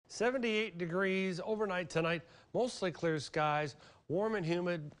78 degrees overnight tonight, mostly clear skies, warm and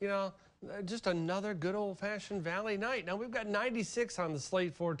humid, just another good old-fashioned valley night. Now, we've got 96 on the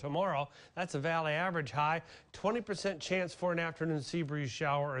slate for tomorrow. That's a valley average high. 20% chance for an afternoon sea breeze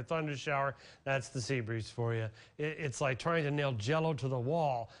shower or thunder shower. That's the sea breeze for you. It's like trying to nail Jell-O to the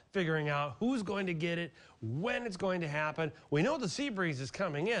wall, figuring out who's going to get it, when it's going to happen. We know the sea breeze is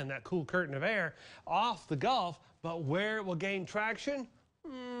coming in, that cool curtain of air off the Gulf, but where it will gain traction,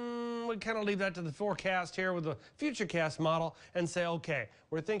 we kind of leave that to the forecast here with the Futurecast model and say, okay,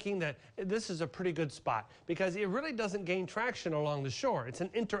 we're thinking that this is a pretty good spot because it really doesn't gain traction along the shore. It's an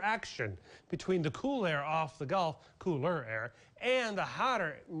interaction between the cool air off the Gulf, cooler air, and the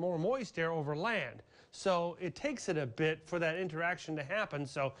hotter, more moist air over land. So it takes it a bit for that interaction to happen.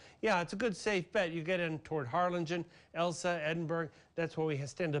 So yeah, it's a good safe bet. You get in toward Harlingen, Elsa, Edinburgh. That's where we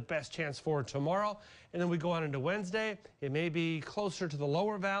stand the best chance for tomorrow. And then we go on into Wednesday. It may be closer to the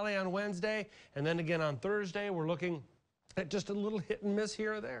lower valley on Wednesday. And then again on Thursday, we're looking at just a little hit and miss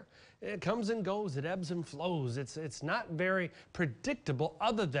here or there. It comes and goes, it ebbs and flows. It's not very predictable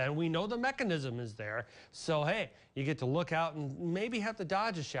other than we know the mechanism is there. So hey, you get to look out and maybe have to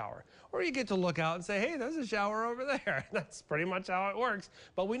dodge a shower. Or you get to look out and say, hey, there's a shower over there. That's pretty much how it works.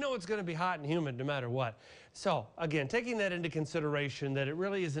 But we know it's going to be hot and humid no matter what. So again, taking that into consideration that it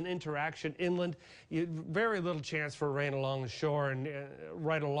really is an interaction inland, very little chance for rain along the shore and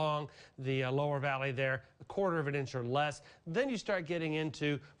right along the lower valley there, a quarter of an inch or less. Then you start getting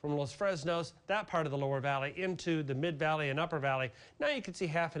into, from Los Fresnos, that part of the lower valley, into the mid valley and upper valley. Now you can see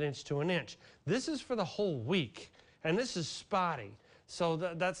half an inch to an inch. This is for the whole week, and this is spotty. So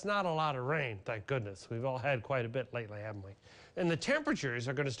that's not a lot of rain, thank goodness. We've all had quite a bit lately, haven't we? And the temperatures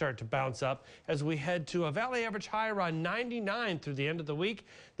are going to start to bounce up as we head to a valley average high around 99 through the end of the week.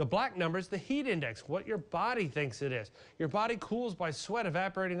 The black numbers, the heat index, what your body thinks it is. Your body cools by sweat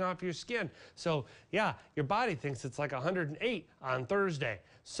evaporating off your skin. So yeah, your body thinks it's like 108 on Thursday.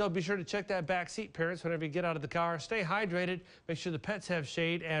 So be sure to check that back seat, parents, whenever you get out of the car. Stay hydrated. Make sure the pets have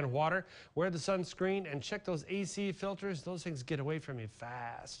shade and water. Wear the sunscreen and check those AC filters. Those things get away from you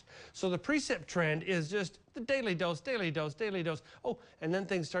fast. So the precip trend is just the daily dose, daily dose, daily dose. Oh, and then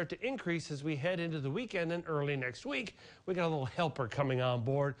things start to increase as we head into the weekend and early next week. We got a little helper coming on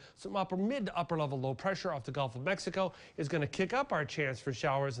board. Some mid to upper level low pressure off the Gulf of Mexico is going to kick up our chance for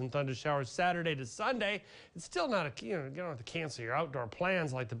showers and thunder showers Saturday to Sunday. It's still not you don't have to cancel your outdoor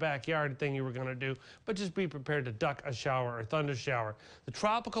plans like the backyard thing you were going to do, but just be prepared to duck a shower or thunder shower. The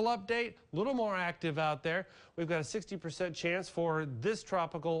tropical update, a little more active out there. We've got a 60% chance for this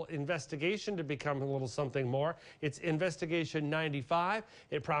tropical investigation to become a little something more. It's investigation 95.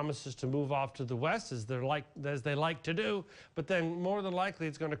 It promises to move off to the west as they like to do, but then more than likely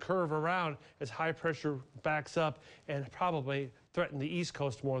it's going to curve around as high pressure backs up and probably threaten the East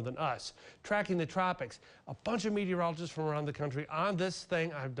Coast more than us. Tracking the tropics, a bunch of meteorologists from around the country on this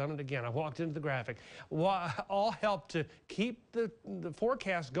thing. I've done it again. I walked into the graphic. All help to keep the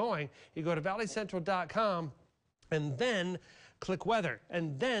forecast going. You go to valleycentral.com and then click weather,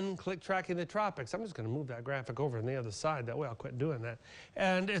 and then click tracking the tropics. I'm just going to move that graphic over on the other side. That way I'll quit doing that.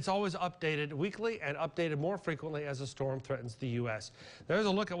 And it's always updated weekly and updated more frequently as a storm threatens the U.S. There's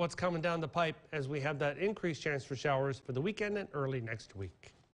a look at what's coming down the pipe as we have that increased chance for showers for the weekend and early next week.